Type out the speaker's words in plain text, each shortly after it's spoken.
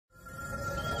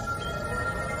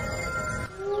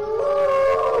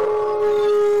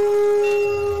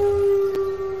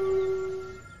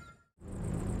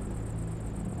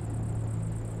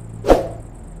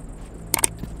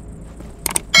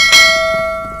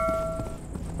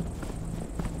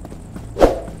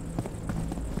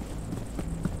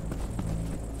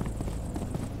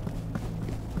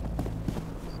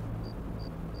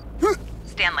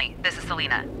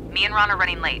Selena. Me and Ron are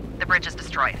running late. The bridge is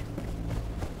destroyed.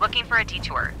 Looking for a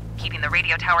detour. Keeping the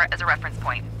radio tower as a reference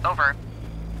point. Over.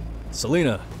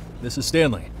 Selena, this is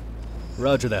Stanley.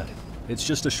 Roger that. It's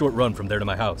just a short run from there to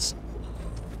my house.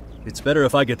 It's better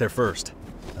if I get there first.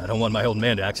 I don't want my old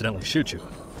man to accidentally shoot you.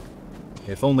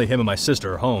 If only him and my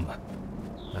sister are home.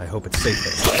 I hope it's safe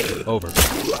there. Over.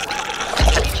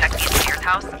 Have you checked the engineer's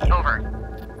house? Over.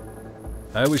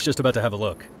 I was just about to have a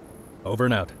look. Over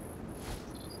and out.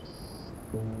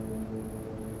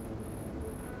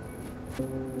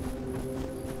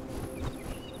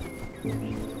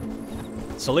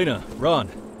 Selena, Ron,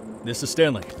 this is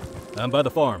Stanley. I'm by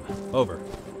the farm. Over.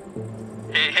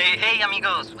 Hey,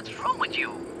 amigos, what's wrong with you?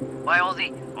 Why all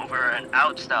the over and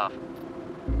out stuff?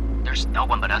 There's no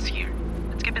one but us here.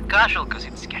 Let's keep it casual, cause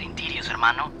it's getting tedious,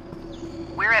 hermano.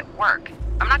 We're at work.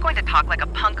 I'm not going to talk like a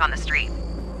punk on the street.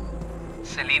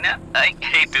 Selena, I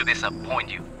hate to disappoint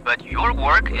you, but your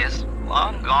work is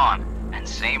long gone, and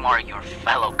same are your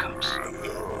fellow cubs.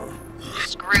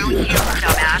 Screw you,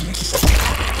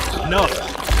 dumbass. No!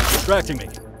 Distracting me.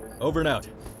 Over and out.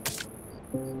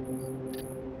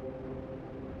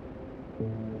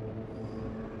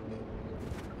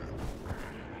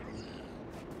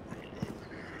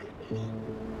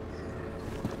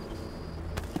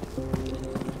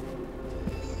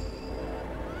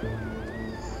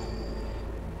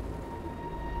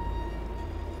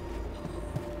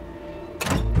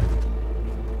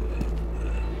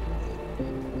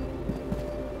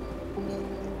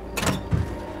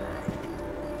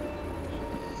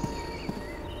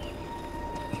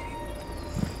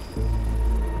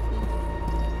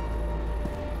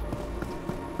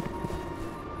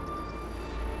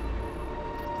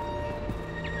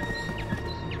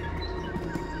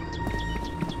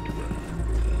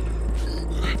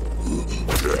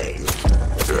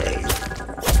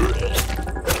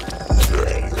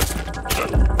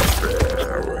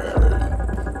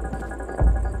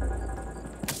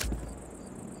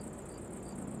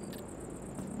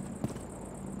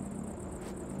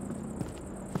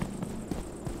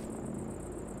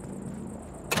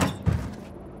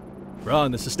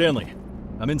 Ron, this is Stanley.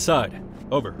 I'm inside.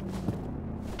 Over.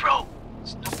 Bro,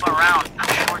 snoop around.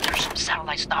 I'm sure there's some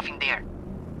satellite stuff in there.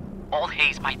 Old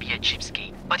Hayes might be a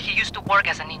cheapskate, but he used to work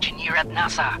as an engineer at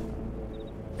NASA.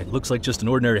 It looks like just an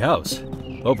ordinary house.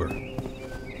 Over.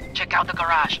 Check out the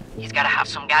garage. He's gotta have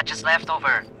some gadgets left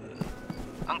over.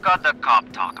 And cut the cop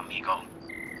talk, amigo.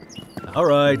 All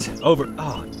right. Over.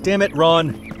 Oh, damn it,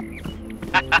 Ron.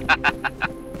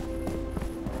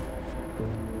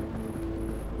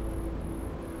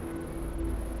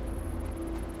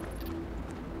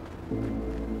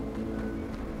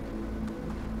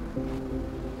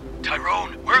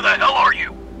 Tyrone, where the hell are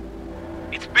you?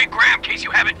 It's Big Graham, in case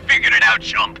you haven't figured it out,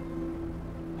 chump.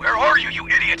 Where are you, you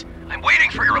idiot? I'm waiting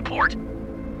for your report.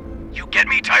 You get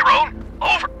me, Tyrone?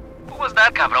 Over. Who was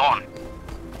that, cabron?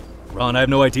 Ron, I have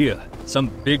no idea. Some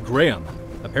Big Graham.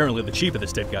 Apparently the chief of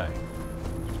this dead guy.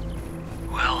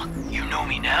 Well, you know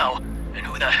me now. And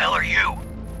who the hell are you?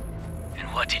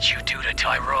 And what did you do to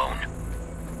Tyrone?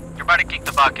 Your buddy kicked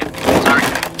the bucket. Sorry.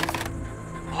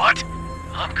 What?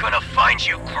 I'm gonna find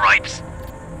you, gripes!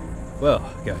 Well,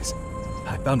 guys,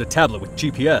 I found a tablet with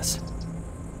GPS.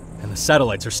 And the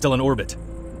satellites are still in orbit.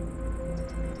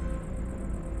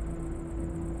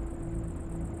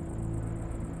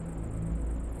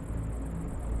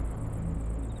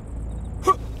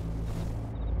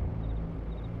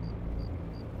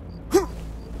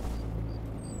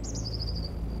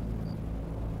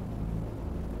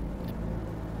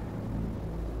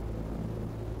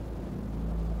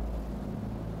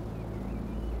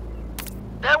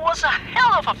 That was a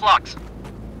hell of a flux!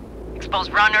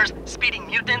 Exposed runners, speeding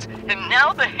mutants, and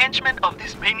now the henchmen of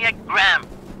this maniac Graham.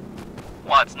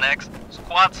 What's next?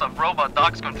 Squads of robot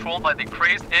dogs controlled by the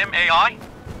crazed MAI?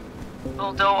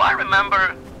 Although I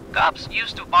remember, cops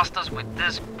used to bust us with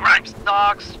these Grimes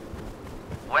dogs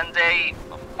when they,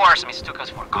 of course, mistook us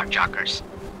for carjackers.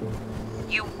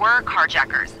 You were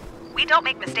carjackers. We don't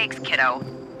make mistakes, kiddo.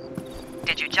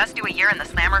 Did you just do a year in the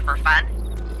slammer for fun?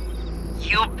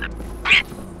 You bitch!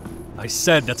 I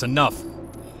said that's enough.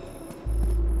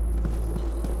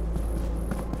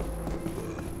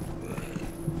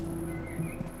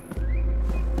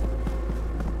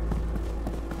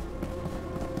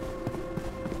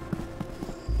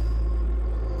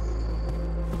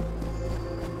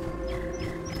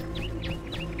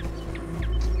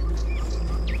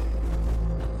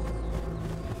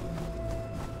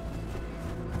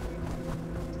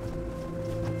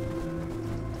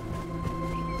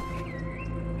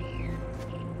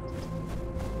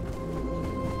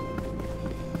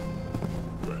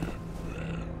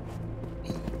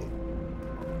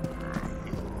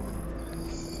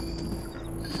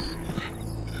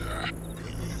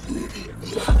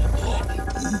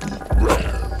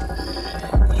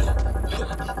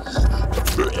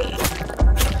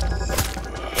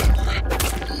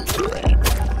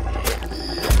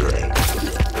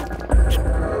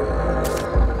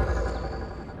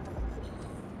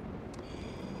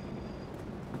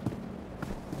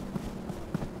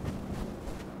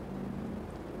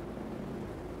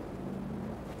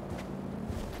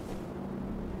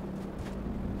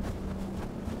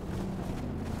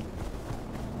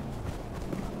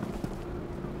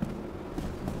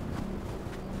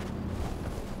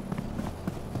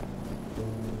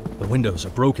 windows are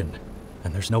broken,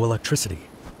 and there's no electricity.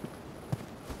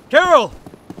 Carol!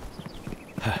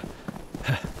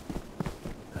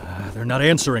 They're not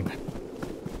answering.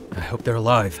 I hope they're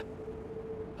alive.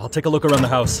 I'll take a look around the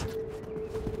house.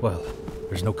 Well,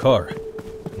 there's no car.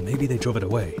 Maybe they drove it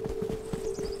away.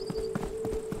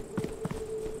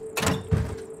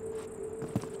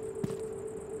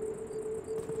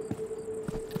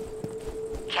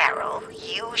 Carol,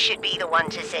 you should be the one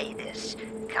to say this.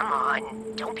 Come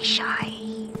on, don't be shy.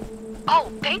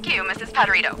 Oh, thank you, Mrs.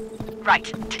 Paterito. Right,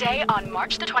 today on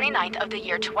March the 29th of the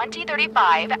year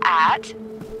 2035 at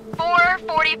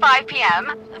 4:45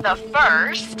 p.m., the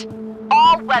first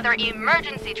all-weather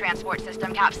emergency transport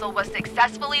system capsule was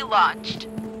successfully launched.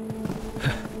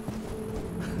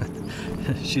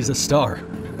 She's a star.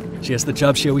 She has the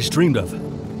job she always dreamed of.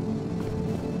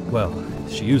 Well,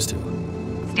 she used to.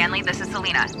 Stanley, this is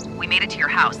Selena. We made it to your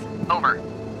house. Over.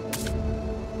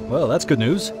 Well, that's good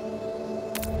news.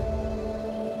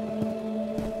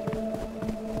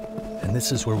 And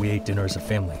this is where we ate dinner as a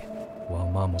family, while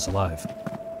Mom was alive.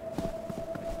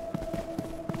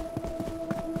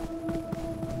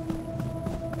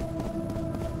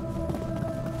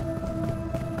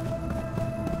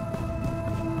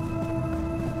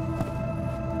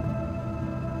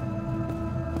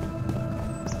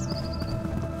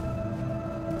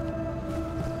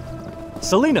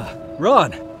 Selena!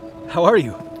 Ron! How are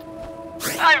you?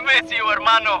 I miss you,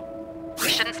 hermano. We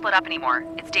shouldn't split up anymore.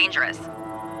 It's dangerous.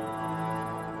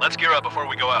 Let's gear up before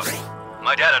we go out.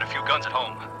 My dad had a few guns at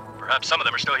home. Perhaps some of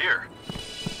them are still here.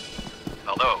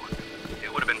 Although,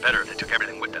 it would have been better if they took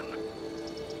everything with them.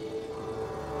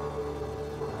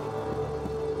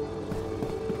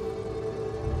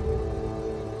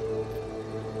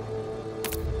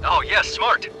 Oh, yes,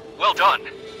 smart. Well done.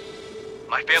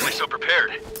 My family's so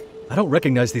prepared. I don't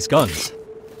recognize these guns.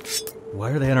 Why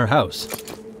are they in our house?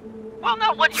 Well,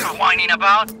 now what you're whining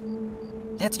about?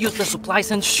 Let's use the supplies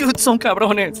and shoot some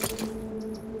cabrones.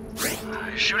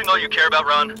 Shooting all you care about,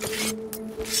 Ron?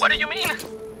 What do you mean?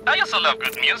 I also love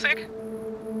good music.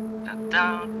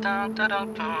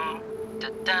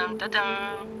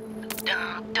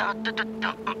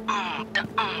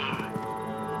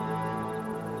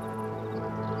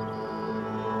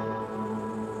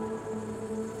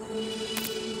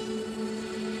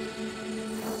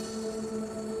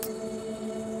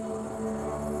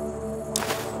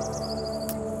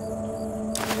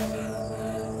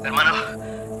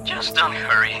 Hermano, just don't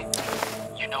hurry.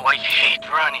 You know I hate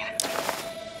running.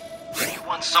 If you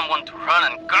want someone to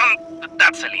run and gun,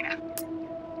 that's Selena.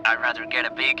 I'd rather get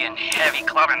a big and heavy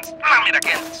club and slam it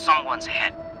against someone's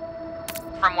head.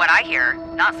 From what I hear,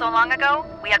 not so long ago,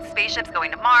 we had spaceships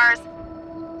going to Mars,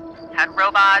 had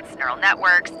robots, neural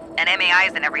networks, and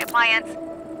MAIs in every appliance.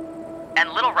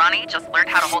 And little Ronnie just learned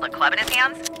how to hold a club in his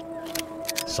hands.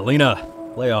 Selena,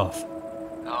 lay off.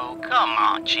 Oh, come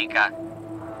on, chica.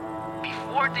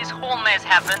 Before this whole mess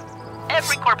happened,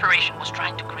 every corporation was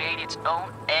trying to create its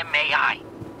own MAI.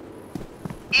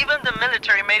 Even the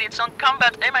military made its own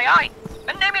combat MAI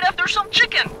and named it after some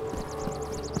chicken.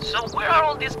 So where are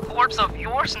all these corps of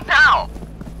yours now?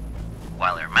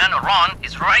 While hermano Ron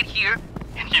is right here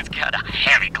and he's got a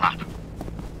heavy club.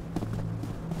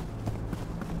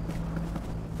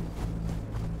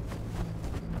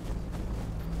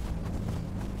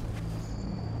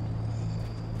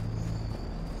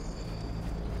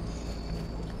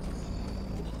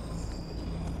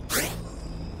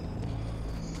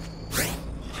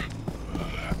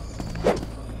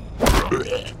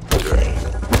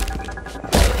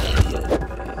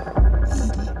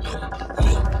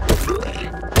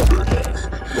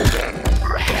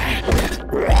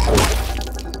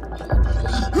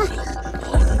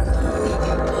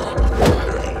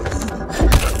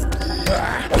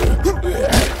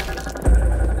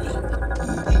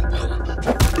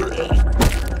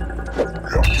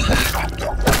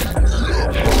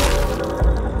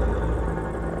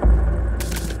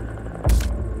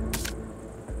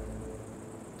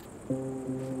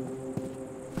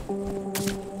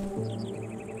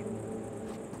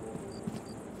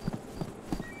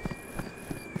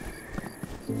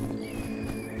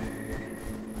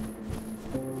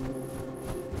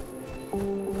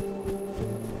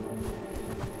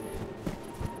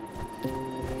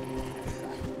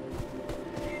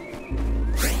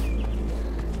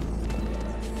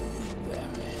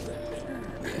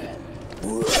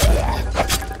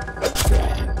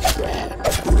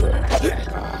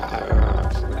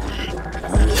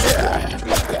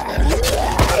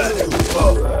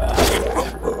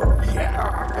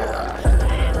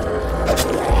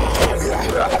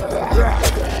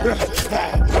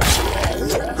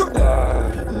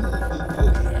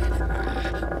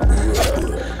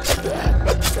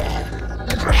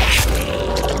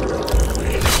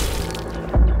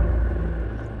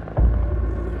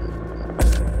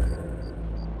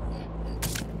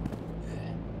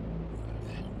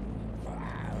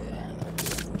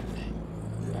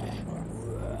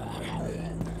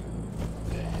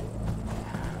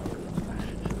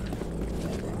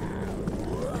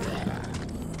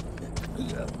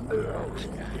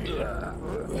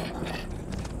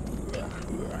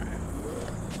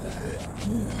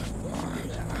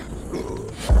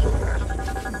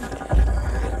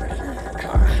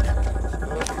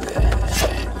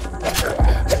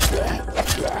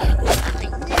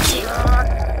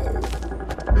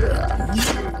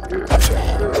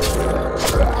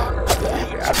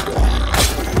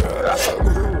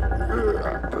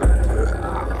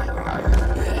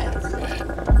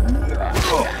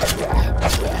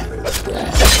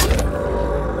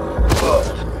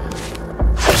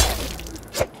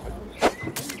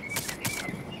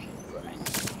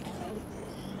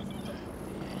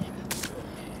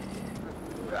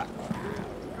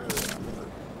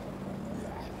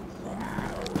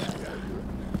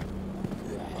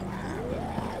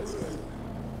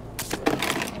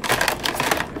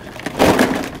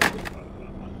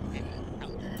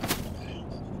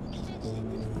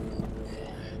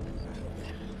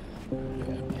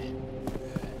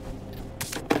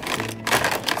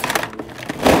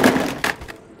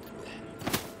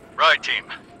 Right, team.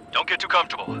 Don't get too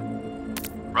comfortable.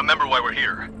 Remember why we're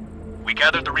here. We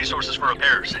gathered the resources for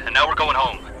repairs, and now we're going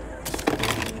home.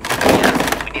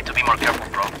 Yeah, we need to be more careful,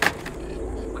 bro.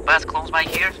 We passed close by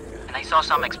here, and I saw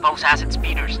some exposed acid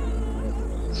speeders.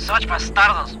 Such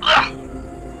bastardos! Ugh!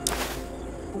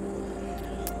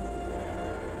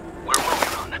 Where were we,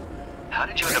 Ron? How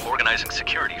did you end up organizing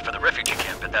security for the refugee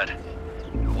camp at that...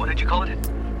 what did you call it?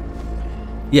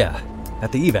 Yeah,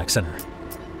 at the evac center.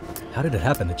 How did it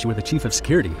happen that you were the chief of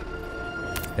security?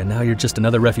 And now you're just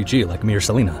another refugee like me or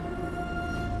Selena?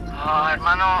 Oh,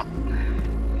 hermano...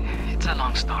 it's a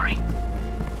long story.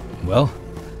 Well,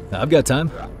 I've got time.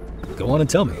 Go on and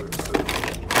tell me.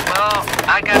 Well,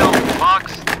 I got all the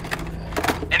logs.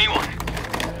 Anyone?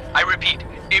 I repeat,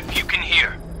 if you can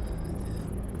hear.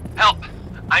 Help!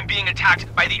 I'm being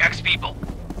attacked by the X-people.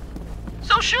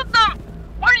 So shoot them!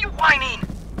 Why are you whining?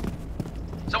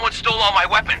 Someone stole all my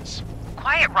weapons.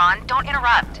 Quiet, Ron. Don't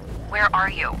interrupt. Where are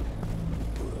you?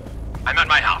 I'm at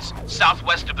my house,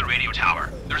 southwest of the radio tower.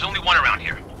 There's only one around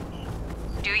here.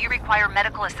 Do you require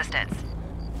medical assistance?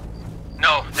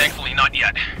 No, thankfully not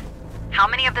yet. How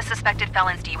many of the suspected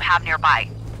felons do you have nearby?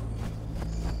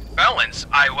 Felons?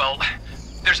 Well,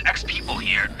 there's X-people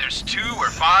here. There's 2 or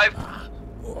 5.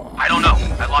 I don't know.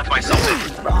 I locked myself in.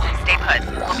 Stay put.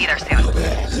 We'll be there soon.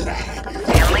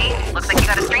 Stanley, looks like you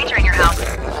got a stranger in your house.